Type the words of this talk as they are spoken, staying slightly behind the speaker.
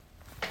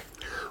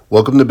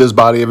Welcome to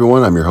BizBody,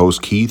 everyone. I'm your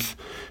host, Keith.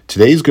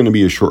 Today's going to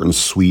be a short and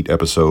sweet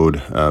episode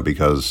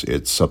because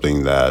it's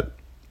something that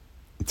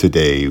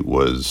today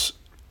was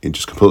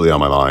just completely on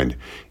my mind.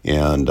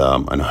 And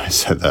I know I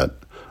said that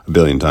a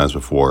billion times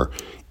before.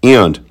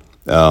 And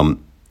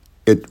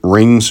it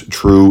rings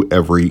true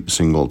every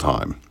single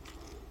time.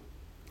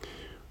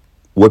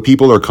 What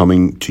people are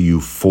coming to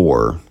you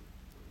for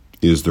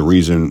is the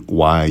reason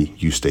why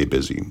you stay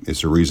busy.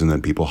 It's the reason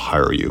that people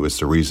hire you. It's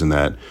the reason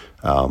that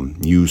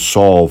you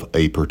solve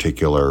a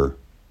particular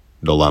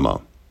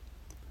dilemma.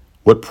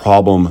 What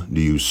problem do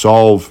you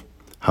solve?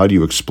 How do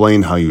you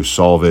explain how you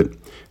solve it?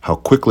 How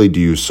quickly do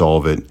you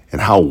solve it?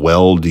 And how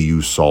well do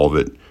you solve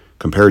it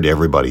compared to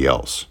everybody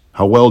else?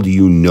 How well do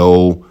you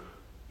know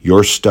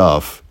your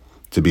stuff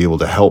to be able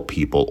to help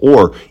people,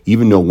 or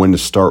even know when to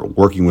start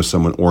working with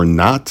someone or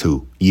not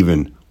to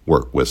even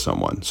work with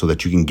someone, so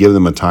that you can give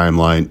them a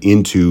timeline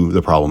into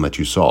the problem that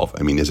you solve?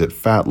 I mean, is it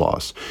fat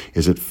loss?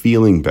 Is it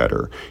feeling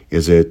better?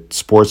 Is it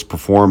sports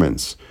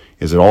performance?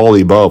 Is it all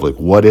the above? Like,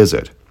 what is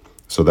it?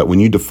 So that when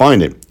you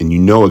define it and you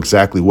know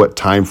exactly what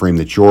time frame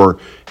that you're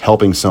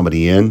helping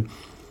somebody in,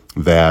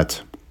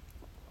 that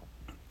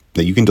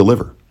you can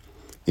deliver,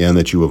 and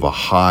that you have a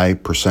high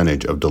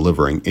percentage of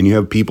delivering, and you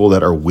have people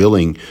that are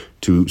willing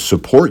to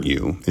support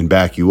you and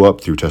back you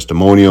up through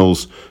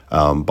testimonials,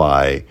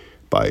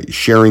 by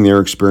sharing their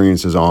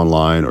experiences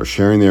online, or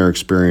sharing their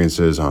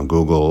experiences on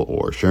Google,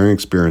 or sharing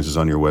experiences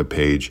on your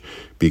webpage,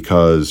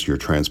 because you're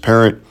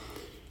transparent,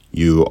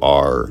 you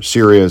are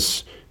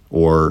serious,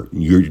 or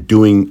you're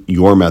doing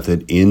your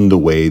method in the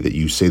way that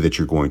you say that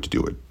you're going to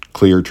do it.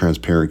 Clear,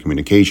 transparent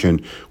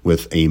communication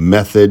with a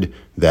method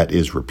that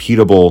is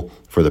repeatable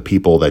for the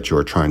people that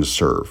you're trying to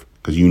serve.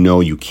 Because you know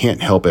you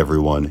can't help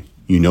everyone.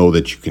 You know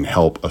that you can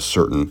help a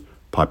certain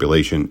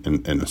population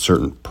and a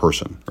certain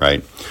person,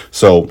 right?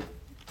 So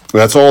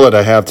that's all that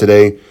I have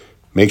today.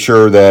 Make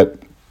sure that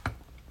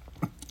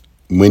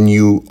when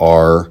you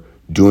are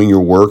doing your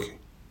work,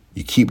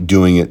 you keep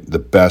doing it the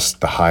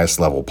best, the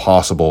highest level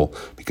possible,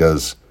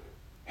 because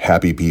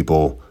happy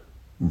people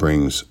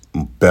brings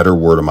better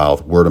word of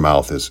mouth. Word of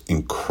mouth is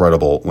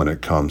incredible when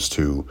it comes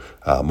to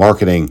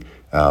marketing.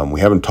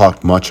 We haven't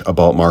talked much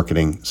about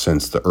marketing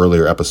since the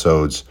earlier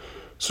episodes.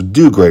 So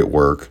do great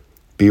work,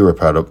 be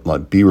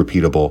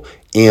repeatable.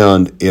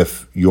 And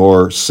if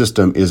your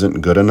system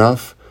isn't good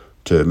enough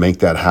to make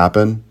that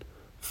happen,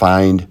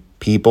 find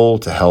people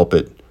to help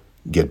it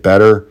get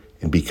better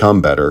and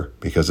become better,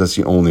 because that's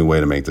the only way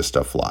to make this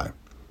stuff fly.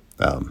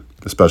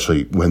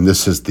 Especially when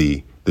this is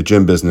the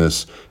gym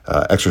business,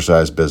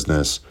 exercise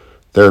business,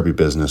 therapy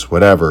business,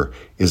 whatever,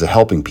 is a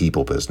helping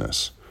people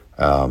business.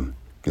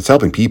 It's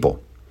helping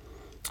people.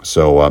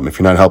 So if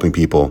you're not helping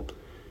people,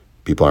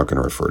 people aren't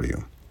going to refer to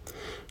you.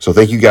 So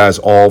thank you guys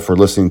all for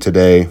listening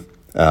today.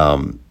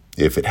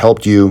 If it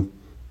helped you,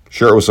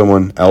 share it with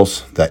someone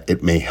else that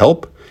it may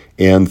help.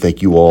 And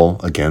thank you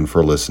all again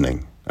for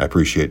listening. I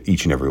appreciate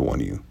each and every one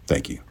of you.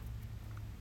 Thank you.